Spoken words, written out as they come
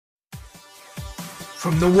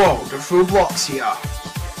from the world of Robloxia.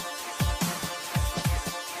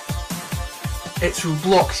 It's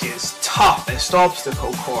Robloxia's toughest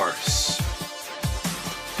obstacle course.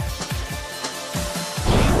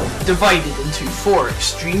 Divided into 4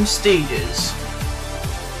 extreme stages,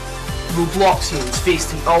 Robloxians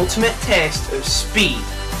face the ultimate test of speed,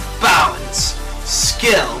 balance,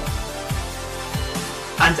 skill,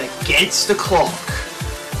 and against the clock.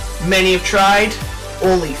 Many have tried,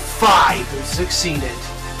 only 5 have succeeded.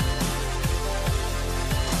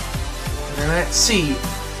 Now let's see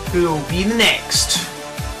who will be the next.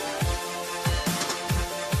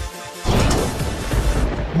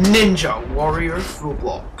 Ninja Warrior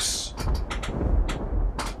Roblox.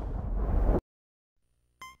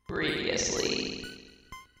 Previously.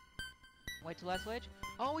 Wait till last wedge.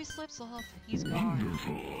 Oh, he slips off. He's gone.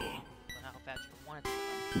 Wonderful. Well, how fast you wanted to.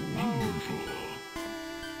 Wonderful.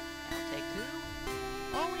 Now take 2.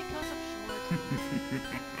 Oh, and he comes up short.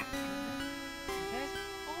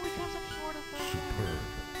 Oh, he comes up short of that. Superb.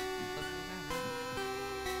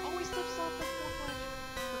 Oh, he slips off the 4th wedge.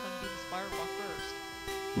 We're gonna do the spiral walk first.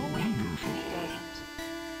 Oh, Wonderful. he doesn't.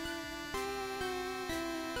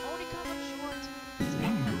 Oh, and he comes up short.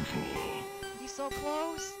 Wonderful. He's so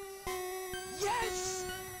close. Yes!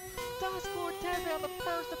 Does score 10 on the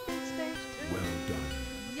first of stage 2. Well done.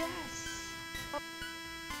 Yes!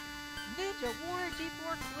 Ninja Warrior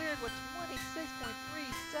G4 cleared with 26.3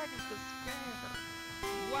 seconds to spare.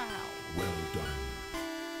 Wow! Well done.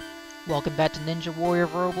 Welcome back to Ninja Warrior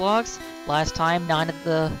of Roblox. Last time, 9 of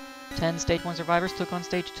the 10 Stage 1 survivors took on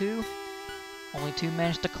Stage 2. Only 2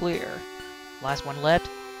 managed to clear. Last one left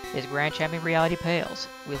is Grand Champion Reality Pales.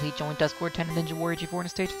 Will he join Duskboard 10 and Ninja Warrior G4 in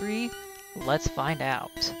Stage 3? Let's find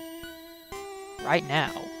out. Right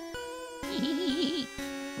now.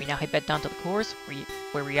 We now head back down to the course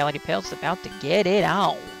where Reality Pales is about to get it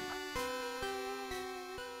on.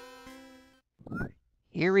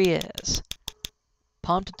 Here he is.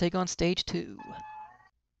 Pumped to take on Stage 2.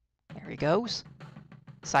 There he goes.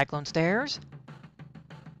 Cyclone Stairs.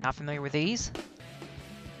 Not familiar with these.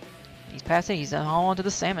 He's passing, he's on to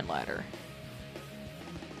the Salmon Ladder.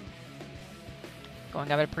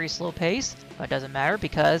 Going up at a pretty slow pace, but it doesn't matter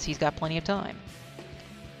because he's got plenty of time.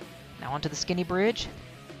 Now onto the Skinny Bridge.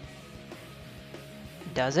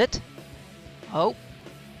 Does it? Oh.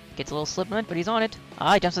 Gets a little slip on it, but he's on it.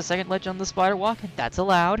 Ah, he jumps the second ledge on the spider walk. That's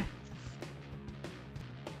allowed.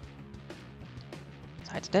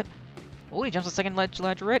 Sidestep. Oh, he jumps the second ledge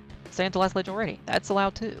already. Second to last ledge already. That's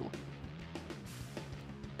allowed too.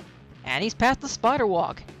 And he's past the spider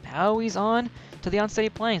walk. Now he's on to the unsteady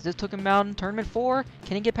planes. This took him out in Tournament 4.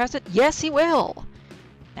 Can he get past it? Yes, he will!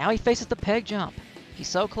 Now he faces the peg jump. He's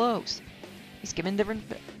so close. He's skipping different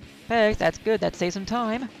pegs. That's good. That saves him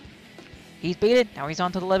time. He's beat it. Now he's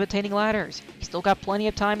on to the levitating ladders. He's still got plenty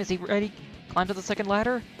of time. Is he ready? Climb to the second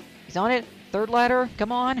ladder. He's on it. Third ladder.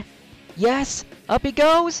 Come on. Yes! Up he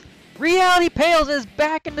goes! Reality Pales is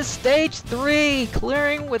back into Stage 3,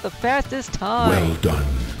 clearing with the fastest time. Well done.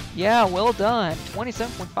 Yeah, well done.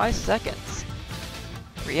 27.5 seconds.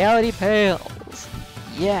 Reality Pales.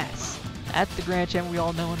 Yes. That's the Grand Champion we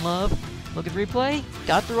all know and love. Look at replay.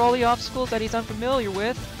 Got through all the obstacles that he's unfamiliar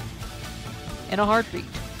with in a heartbeat.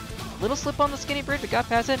 Little slip on the Skinny Bridge, but got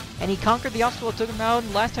past it. And he conquered the obstacle that took him out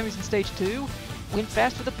last time he was in Stage 2. Went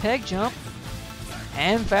fast for the peg jump.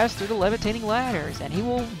 And fast through the levitating ladders. And he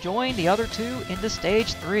will join the other 2 into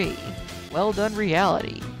Stage 3. Well done,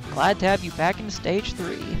 Reality. Glad to have you back into Stage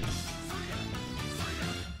 3.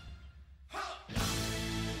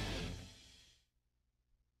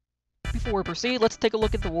 Before we proceed, let's take a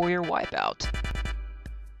look at the Warrior Wipeout.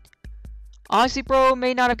 Honestly, bro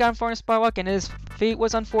may not have gotten far in Spywalk and his feat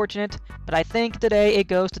was unfortunate, but I think today it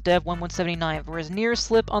goes to Dev1179 for his near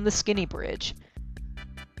slip on the Skinny Bridge.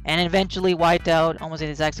 And eventually wiped out almost the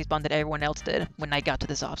exact same spawn that everyone else did when I got to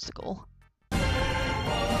this obstacle.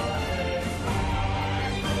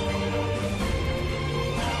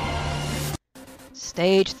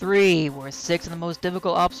 Stage 3, where 6 of the most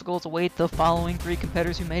difficult obstacles await the following 3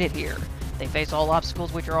 competitors who made it here. They face all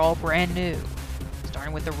obstacles which are all brand new.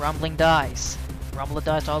 Starting with the rumbling dice. Rumble the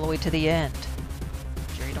dice all the way to the end.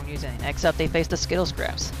 Sure you don't use any. Next up they face the Skittle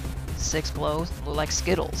Scraps. 6 glows look like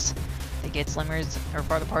Skittles. They get slimmer or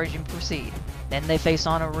farther apart as you proceed. Then they face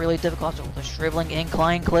on a really difficult obstacle, the Shriveling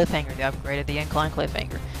Incline Cliffhanger. They upgraded the Incline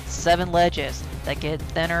Cliffhanger. 7 ledges that get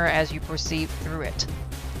thinner as you proceed through it.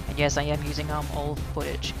 And yes, I am using old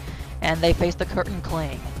footage. And they face the Curtain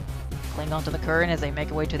Cling. Cling onto the curtain as they make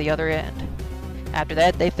their way to the other end. After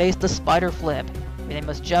that, they face the Spider Flip. Where they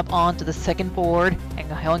must jump onto the second board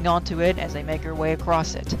and hang onto it as they make their way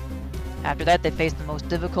across it. After that, they face the most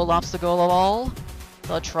difficult obstacle of all,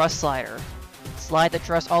 the truss slider. Slide the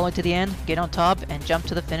truss all the way to the end, get on top, and jump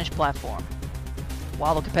to the finished platform.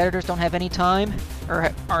 While the competitors don't have any time,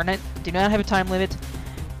 or do not have a time limit,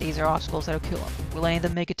 these are obstacles that'll kill them. Will any of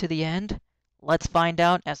them make it to the end? Let's find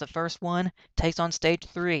out as the first one takes on stage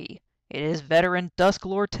 3. It is veteran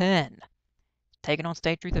Dusklord 10, taking on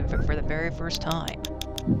stage 3 for the very first time.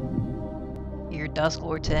 Here,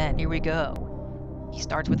 Dusklord 10, here we go. He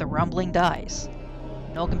starts with a rumbling dice.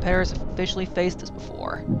 No competitors have officially faced this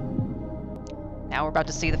before. Now we're about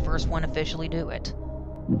to see the first one officially do it.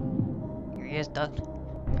 Here he is,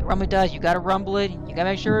 rumbling dice, you gotta rumble it. You gotta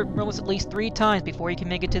make sure it rumbles at least 3 times before you can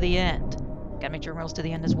make it to the end. Gotta make sure it rumbles to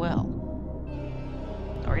the end as well.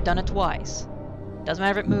 Already done it twice. Doesn't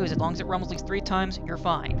matter if it moves, as long as it rumbles at least 3 times, you're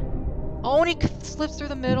fine. Oh, and he slips through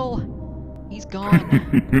the middle! He's gone.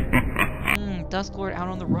 Dusklord out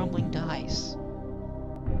on the rumbling dice.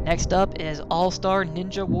 Next up is All-Star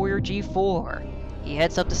Ninja Warrior G4. He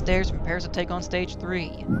heads up the stairs and prepares to take on stage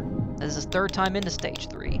 3. This is his 3rd time into stage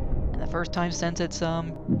 3, and the first time since its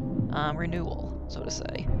renewal, so to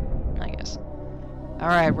say, I guess.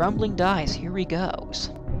 Alright, rumbling dice, here he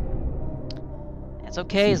goes. It's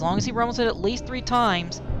okay, as long as he rumbles it at least 3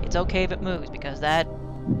 times, it's okay if it moves, because that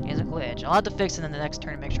is a glitch. I'll have to fix it in the next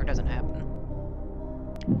turn to make sure it doesn't happen.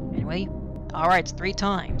 Anyway, alright, it's 3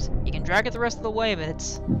 times. You can drag it the rest of the way, but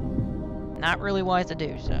it's not really wise to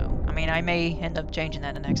do so. I mean, I may end up changing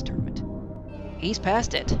that in the next tournament. He's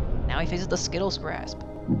past it. Now he faces the Skittles Grasp.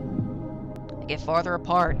 They get farther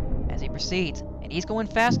apart as he proceeds, and he's going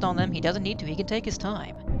fast on them. He doesn't need to. He can take his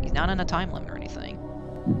time. He's not on a time limit or anything.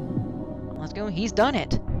 Let's go. He's done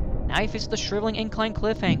it. Now he faces the Shriveling Incline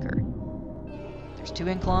Cliffhanger. There's 2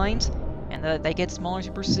 inclines, and they get smaller as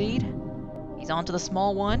you proceed. He's on to the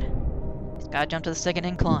small one. He's got to jump to the 2nd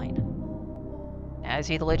incline. Now you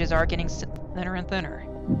see the ledges are getting thinner and thinner.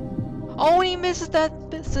 Oh, and he misses that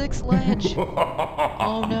 6th ledge!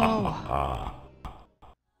 Oh no!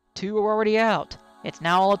 2 are already out. It's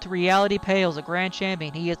now all up to Reality Pales, the grand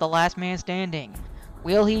champion. He is the last man standing.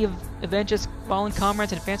 Will he avenge his fallen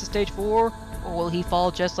comrades and advance to stage 4, or will he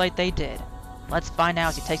fall just like they did? Let's find out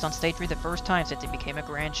as he takes on stage 3 the first time since he became a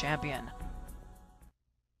grand champion.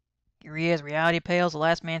 Here he is, Reality Pales, the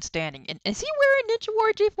last man standing. And is he wearing Ninja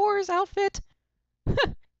Warrior G4's outfit?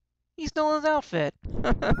 He stole his outfit.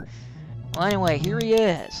 Well, anyway, here he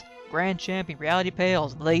is. Grand Champion, Reality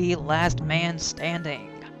Pales, the last man standing.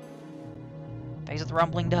 Faces the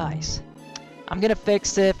rumbling dice. I'm gonna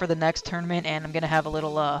fix it for the next tournament, and I'm gonna have a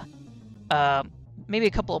little, maybe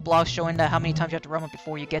a couple of blocks showing how many times you have to rumble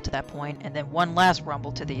before you get to that point, and then one last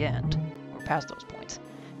rumble to the end, or past those points.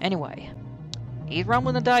 Anyway, he's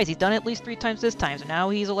rumbling the dice. He's done it at least 3 times this time, so now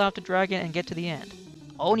he's allowed to drag it and get to the end.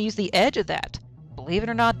 Oh, and use the edge of that. Believe it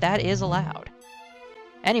or not, that is allowed.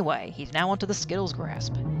 Anyway, he's now onto the Skittles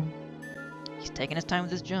Grasp. He's taking his time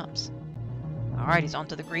with his jumps. Alright, he's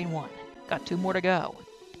onto the green one. Got 2 more to go.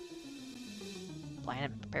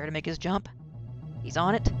 Prepare to make his jump. He's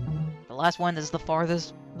on it. The last one is the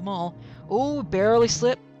farthest of them all. Oh, barely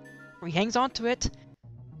slipped. He hangs onto it.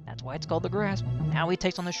 That's why it's called the Grasp. Now he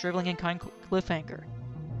takes on the Shriveling Incline Cliffhanger.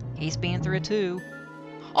 He's being through it too.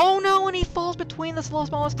 Oh no, and he falls between the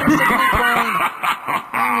smallest and the 2nd incline.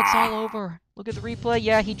 Oh, it's all over. Look at the replay.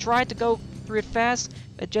 Yeah, he tried to go through it fast,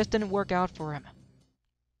 but it just didn't work out for him.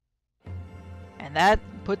 And that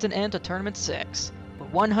puts an end to Tournament 6. Where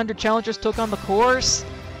 100 challengers took on the course.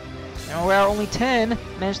 And where only 10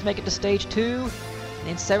 managed to make it to Stage 2. And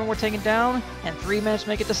then 7 were taken down, and 3 managed to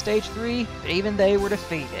make it to Stage 3, but even they were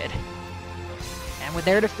defeated. And with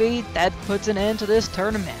their defeat, that puts an end to this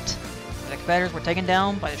tournament. The competitors were taken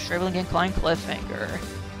down by the Shriveling Incline Cliffhanger.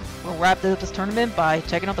 We'll wrap this tournament by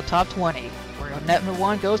checking out the top 20, where net number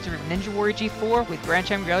 1 goes to Ninja Warrior G4 with Grand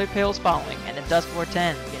Champion Reality Pales following, and then Dusklord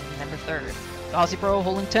 10 getting number 3rd. Aussie Pro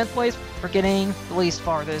holding 10th place for getting the least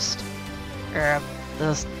farthest,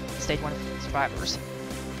 the Stage 1 survivors.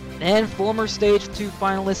 Then former Stage 2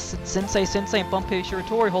 finalists Sensei and Bumpy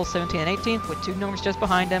Shiratori hold 17 and 18 with 2 numbers just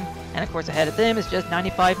behind them, and of course ahead of them is just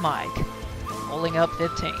 95 Mike, holding up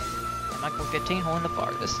 15. Michael 15 holding the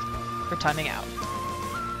farthest for timing out.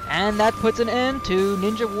 And that puts an end to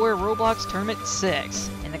Ninja Warrior Roblox Tournament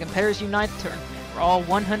 6 in the Competitors Unite tournament, where all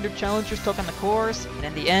 100 challengers took on the course, and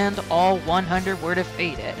in the end, all 100 were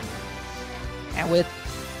defeated. And with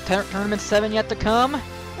Tournament 7 yet to come,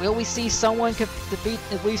 will we see someone defeat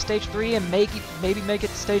at least Stage 3 and maybe make it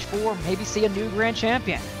to Stage 4, maybe see a new Grand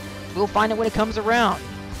Champion? We'll find it when it comes around.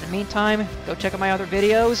 In the meantime, go check out my other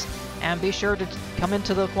videos, and be sure to come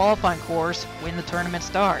into the qualifying course when the tournament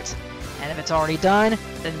starts. And if it's already done,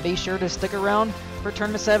 then be sure to stick around for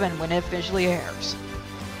Tournament 7 when it officially airs.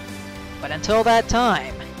 But until that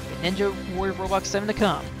time, in Ninja Warrior Roblox 7 to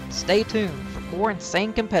come, stay tuned for more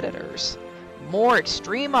insane competitors, more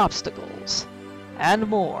extreme obstacles, and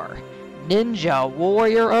more Ninja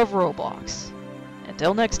Warrior of Roblox.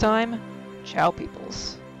 Until next time, ciao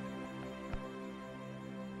peoples.